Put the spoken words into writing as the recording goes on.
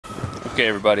Okay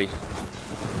everybody,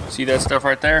 see that stuff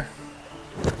right there?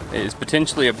 It is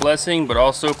potentially a blessing, but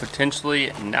also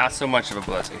potentially not so much of a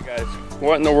blessing. Okay, guys,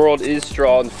 what in the world is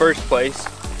straw in the first place?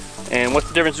 And what's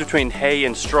the difference between hay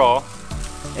and straw?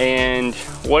 And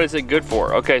what is it good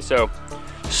for? Okay, so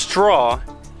straw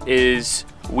is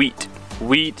wheat.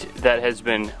 Wheat that has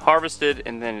been harvested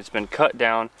and then it's been cut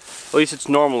down. At least it's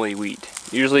normally wheat.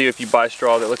 Usually if you buy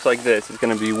straw that looks like this, it's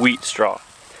gonna be wheat straw.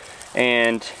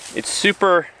 And it's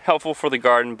super helpful for the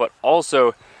garden, but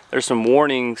also there's some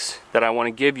warnings that I want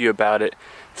to give you about it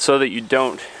so that you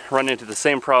don't run into the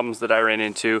same problems that I ran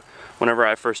into whenever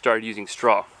I first started using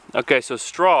straw. Okay, so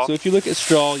straw. So if you look at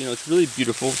straw, you know, it's really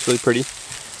beautiful, it's really pretty.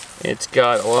 It's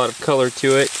got a lot of color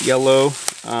to it, yellow,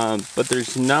 but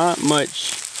there's not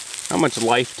much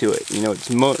life to it. You know,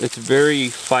 it's very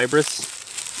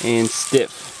fibrous and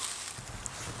stiff.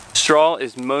 Straw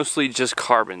is mostly just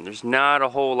carbon. There's not a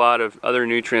whole lot of other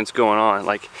nutrients going on.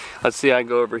 Like, let's see, I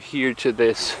go over here to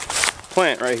this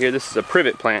plant right here. This is a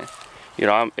privet plant. You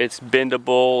know, it's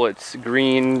bendable, it's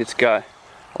green, it's got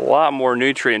a lot more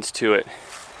nutrients to it.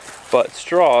 But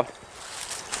straw,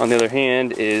 on the other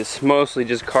hand, is mostly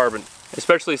just carbon,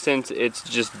 especially since it's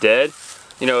just dead.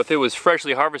 You know, if it was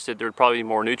freshly harvested, there would probably be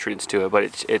more nutrients to it,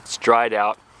 but it's dried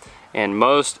out and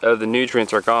most of the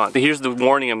nutrients are gone. Here's the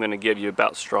warning I'm going to give you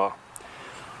about straw.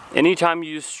 Anytime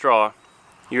you use straw,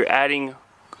 you're adding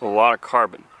a lot of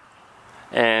carbon.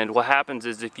 And what happens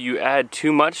is if you add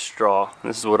too much straw,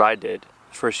 this is what I did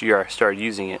the first year I started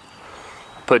using it.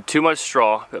 I put too much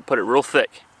straw, but put it real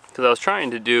thick, because I was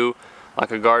trying to do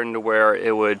like a garden to where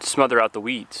it would smother out the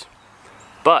weeds.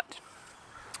 But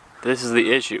this is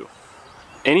the issue.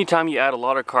 Anytime you add a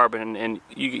lot of carbon, and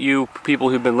you people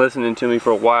who've been listening to me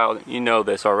for a while, you know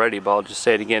this already, but I'll just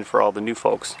say it again for all the new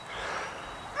folks.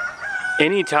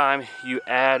 Anytime you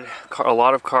add a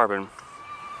lot of carbon,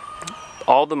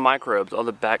 all the microbes, all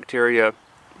the bacteria,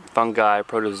 fungi,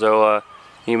 protozoa,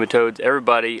 nematodes,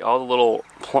 everybody, all the little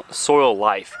soil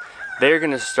life, they're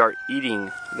going to start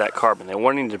eating that carbon. They're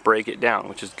wanting to break it down,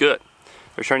 which is good.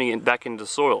 They're turning it back into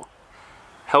soil.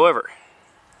 However,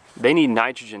 they need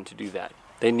nitrogen to do that.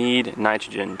 They need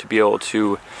nitrogen to be able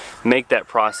to make that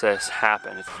process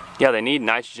happen. Yeah, they need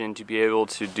nitrogen to be able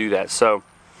to do that. So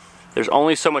there's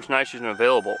only so much nitrogen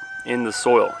available in the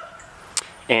soil.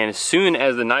 And as soon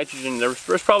as the nitrogen,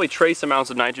 there's probably trace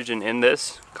amounts of nitrogen in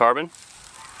this carbon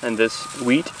and this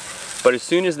wheat, but as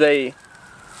soon as they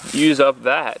use up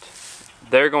that,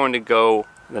 they're going to go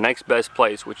the next best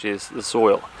place, which is the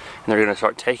soil. And they're going to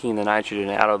start taking the nitrogen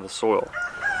out of the soil.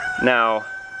 Now,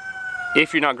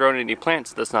 if you're not growing any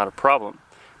plants, that's not a problem.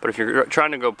 But if you're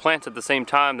trying to grow plants at the same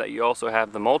time that you also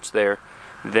have the mulch there,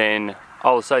 then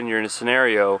all of a sudden you're in a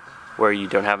scenario where you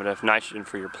don't have enough nitrogen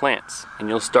for your plants. And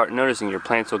you'll start noticing your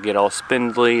plants will get all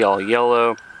spindly, all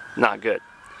yellow. Not good.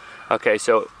 Okay,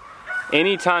 so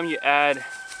anytime you add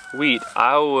wheat,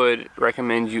 I would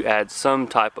recommend you add some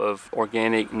type of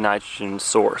organic nitrogen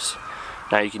source.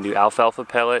 Now you can do alfalfa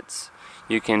pellets.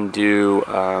 You can do,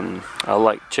 I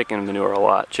like chicken manure a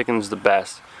lot. Chicken's the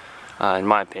best, in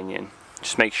my opinion.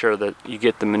 Just make sure that you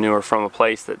get the manure from a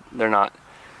place that they're not,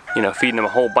 you know, feeding them a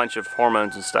whole bunch of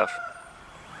hormones and stuff.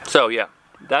 So yeah,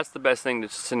 that's the best thing to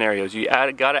scenarios. You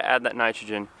gotta add that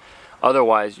nitrogen,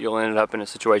 otherwise you'll end up in a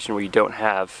situation where you don't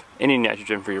have any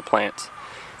nitrogen for your plants.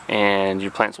 And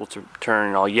your plants will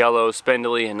turn all yellow,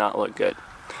 spindly, and not look good.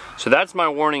 So that's my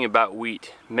warning about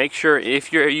wheat. Make sure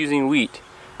if you're using wheat,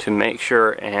 to make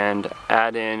sure and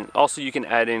add in, also you can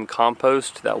add in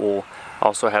compost that will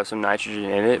also have some nitrogen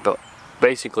in it, but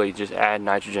basically just add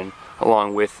nitrogen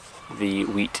along with the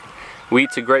wheat.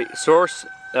 Wheat's a great source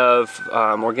of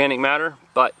organic matter,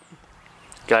 but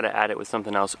gotta add it with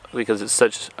something else because it's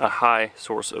such a high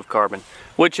source of carbon.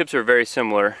 Wood chips are very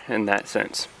similar in that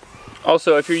sense.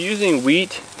 Also, if you're using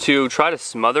wheat to try to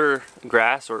smother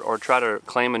grass or try to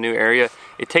claim a new area,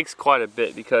 it takes quite a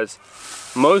bit because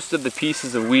most of the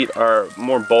pieces of wheat are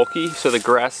more bulky, so the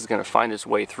grass is going to find its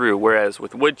way through, whereas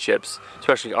with wood chips,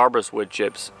 especially arborist wood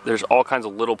chips, there's all kinds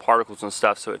of little particles and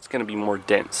stuff, so it's going to be more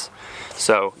dense.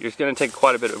 So you're going to take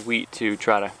quite a bit of wheat to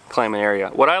try to claim an area.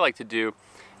 What I like to do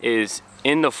is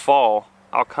in the fall,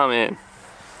 I'll come in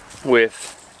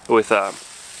with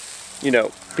you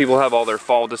know, people have all their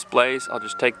fall displays. I'll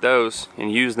just take those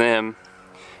and use them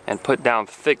and put down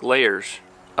thick layers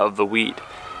of the wheat.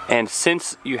 And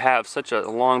since you have such a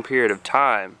long period of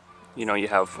time, you know, you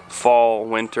have fall,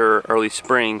 winter, early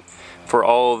spring, for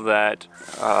all of that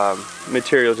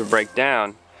material to break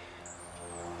down,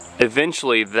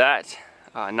 eventually that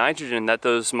nitrogen that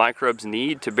those microbes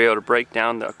need to be able to break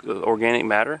down the organic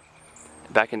matter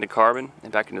back into carbon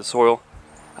and back into soil,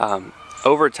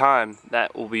 over time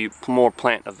that will be more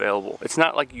plant available. It's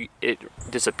not like it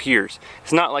disappears.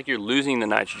 It's not like you're losing the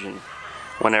nitrogen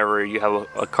whenever you have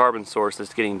a carbon source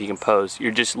that's getting decomposed.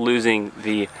 You're just losing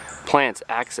the plant's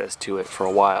access to it for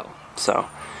a while. So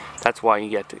that's why you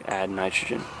get to add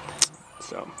nitrogen.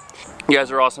 So you guys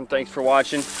are awesome. Thanks for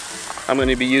watching. I'm going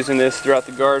to be using this throughout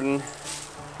the garden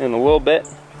in a little bit,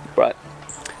 but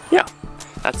yeah,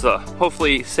 that's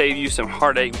hopefully save you some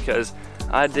heartache, because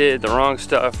I did the wrong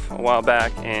stuff a while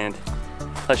back and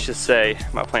let's just say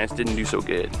my plants didn't do so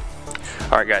good.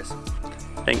 Alright guys,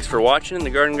 thanks for watching the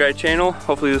Gardenguy channel.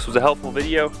 Hopefully this was a helpful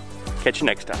video. Catch you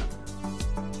next time.